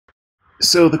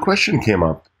So the question came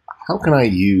up, how can I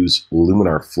use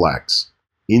Luminar Flex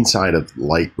inside of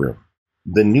Lightroom,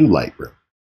 the new Lightroom?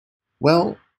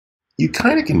 Well, you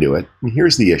kind of can do it, and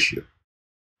here's the issue.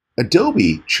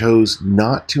 Adobe chose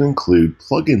not to include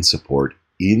plugin support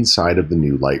inside of the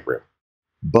new Lightroom.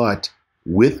 But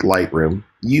with Lightroom,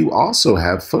 you also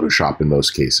have Photoshop in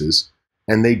most cases,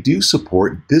 and they do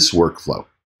support this workflow.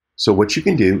 So what you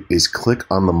can do is click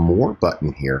on the More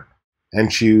button here and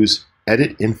choose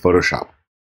Edit in Photoshop.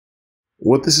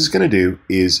 What this is going to do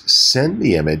is send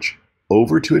the image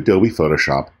over to Adobe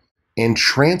Photoshop and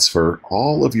transfer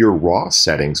all of your raw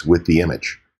settings with the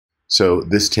image. So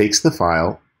this takes the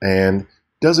file and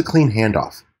does a clean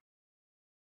handoff.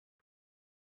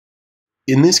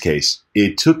 In this case,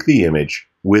 it took the image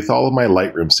with all of my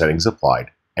Lightroom settings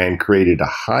applied and created a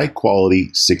high-quality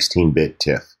 16-bit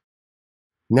TIFF.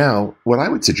 Now, what I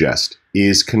would suggest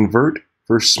is convert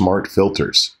for smart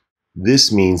filters.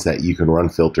 This means that you can run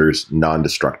filters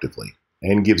non-destructively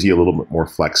and gives you a little bit more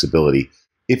flexibility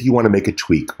if you want to make a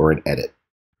tweak or an edit.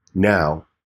 Now,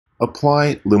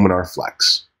 apply Luminar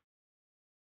Flex.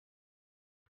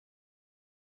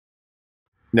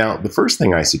 Now, the first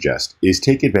thing I suggest is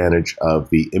take advantage of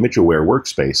the image-aware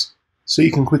workspace so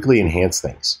you can quickly enhance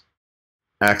things.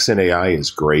 Accent AI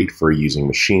is great for using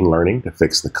machine learning to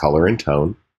fix the color and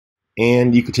tone,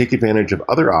 and you can take advantage of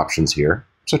other options here,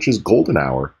 such as golden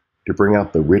hour, to bring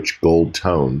out the rich gold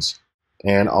tones,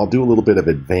 and I'll do a little bit of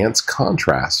advanced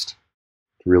contrast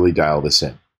to really dial this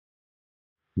in.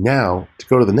 Now, to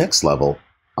go to the next level,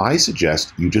 I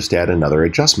suggest you just add another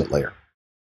adjustment layer.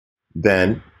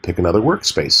 Then pick another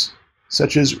workspace,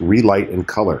 such as Relight and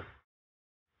Color.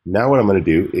 Now what I'm going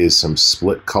to do is some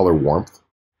split color warmth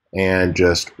and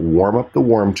just warm up the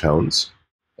warm tones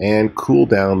and cool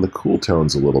down the cool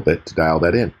tones a little bit to dial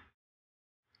that in.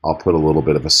 I'll put a little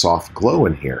bit of a soft glow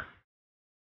in here.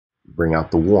 Bring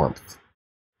out the warmth.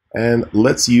 And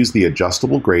let's use the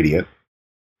adjustable gradient,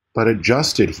 but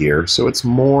adjust it here so it's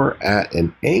more at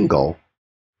an angle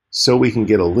so we can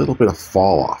get a little bit of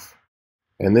fall off.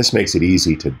 And this makes it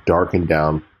easy to darken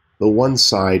down the one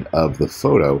side of the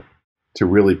photo to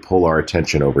really pull our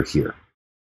attention over here.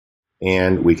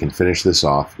 And we can finish this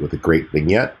off with a great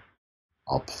vignette.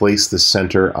 I'll place the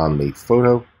center on the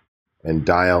photo and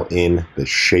dial in the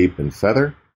shape and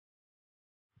feather,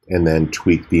 and then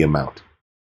tweak the amount.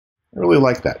 I really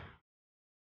like that.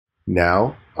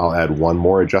 Now I'll add one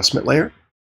more adjustment layer,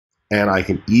 and I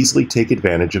can easily take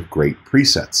advantage of great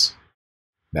presets.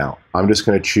 Now, I'm just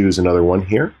going to choose another one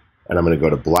here, and I'm going to go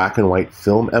to black and white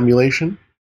film emulation.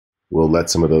 We'll let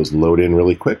some of those load in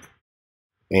really quick.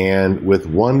 And with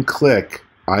one click,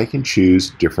 I can choose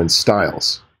different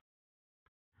styles.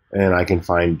 And I can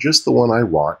find just the one I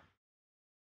want,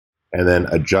 and then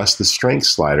adjust the strength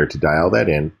slider to dial that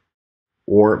in,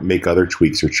 or make other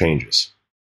tweaks or changes.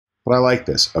 But I like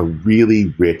this, a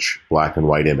really rich black and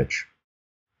white image.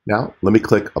 Now, let me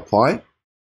click Apply,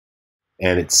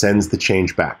 and it sends the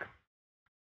change back.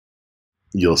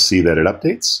 You'll see that it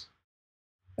updates,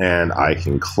 and I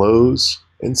can close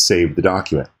and save the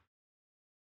document.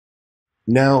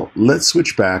 Now, let's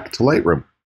switch back to Lightroom.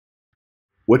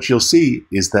 What you'll see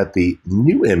is that the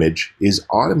new image is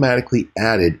automatically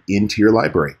added into your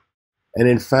library. And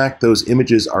in fact, those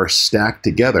images are stacked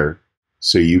together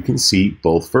so you can see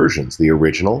both versions, the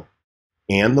original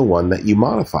and the one that you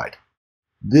modified.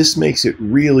 This makes it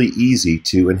really easy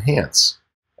to enhance,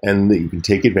 and that you can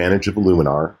take advantage of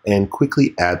Luminar and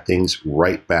quickly add things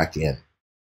right back in.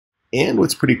 And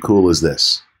what's pretty cool is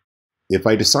this. If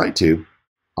I decide to,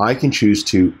 I can choose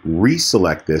to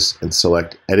reselect this and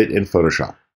select Edit in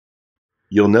Photoshop.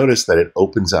 You'll notice that it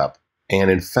opens up, and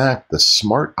in fact, the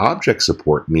Smart Object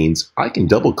support means I can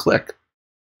double-click.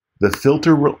 The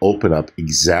filter will open up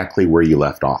exactly where you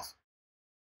left off.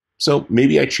 So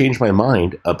maybe I change my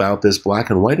mind about this black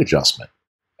and white adjustment,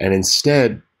 and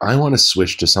instead, I want to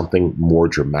switch to something more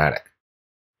dramatic.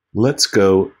 Let's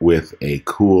go with a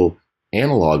cool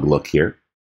analog look here,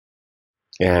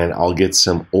 and I'll get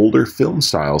some older film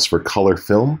styles for color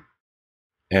film,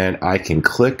 and I can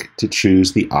click to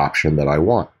choose the option that I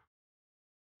want.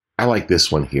 I like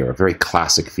this one here, a very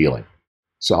classic feeling.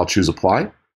 So I'll choose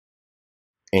Apply,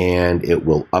 and it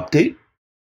will update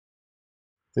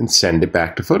and send it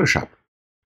back to Photoshop.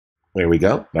 There we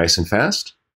go, nice and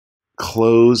fast.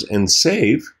 Close and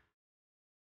save,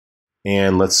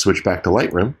 and let's switch back to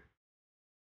Lightroom.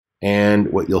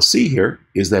 And what you'll see here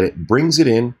is that it brings it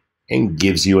in and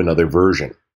gives you another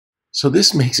version. So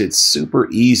this makes it super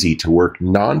easy to work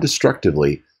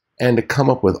non-destructively and to come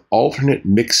up with alternate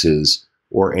mixes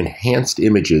or enhanced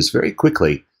images very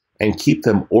quickly and keep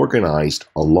them organized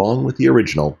along with the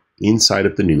original inside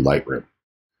of the new Lightroom.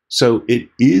 So it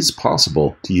is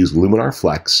possible to use Luminar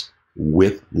Flex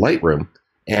with Lightroom,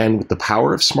 and with the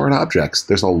power of smart objects,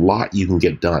 there's a lot you can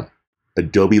get done.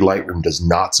 Adobe Lightroom does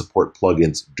not support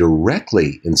plugins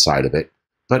directly inside of it,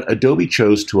 but Adobe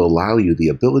chose to allow you the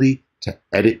ability to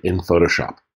edit in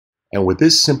Photoshop. And with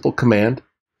this simple command,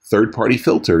 third-party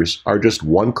filters are just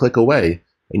one click away,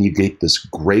 and you get this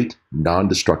great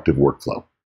non-destructive workflow.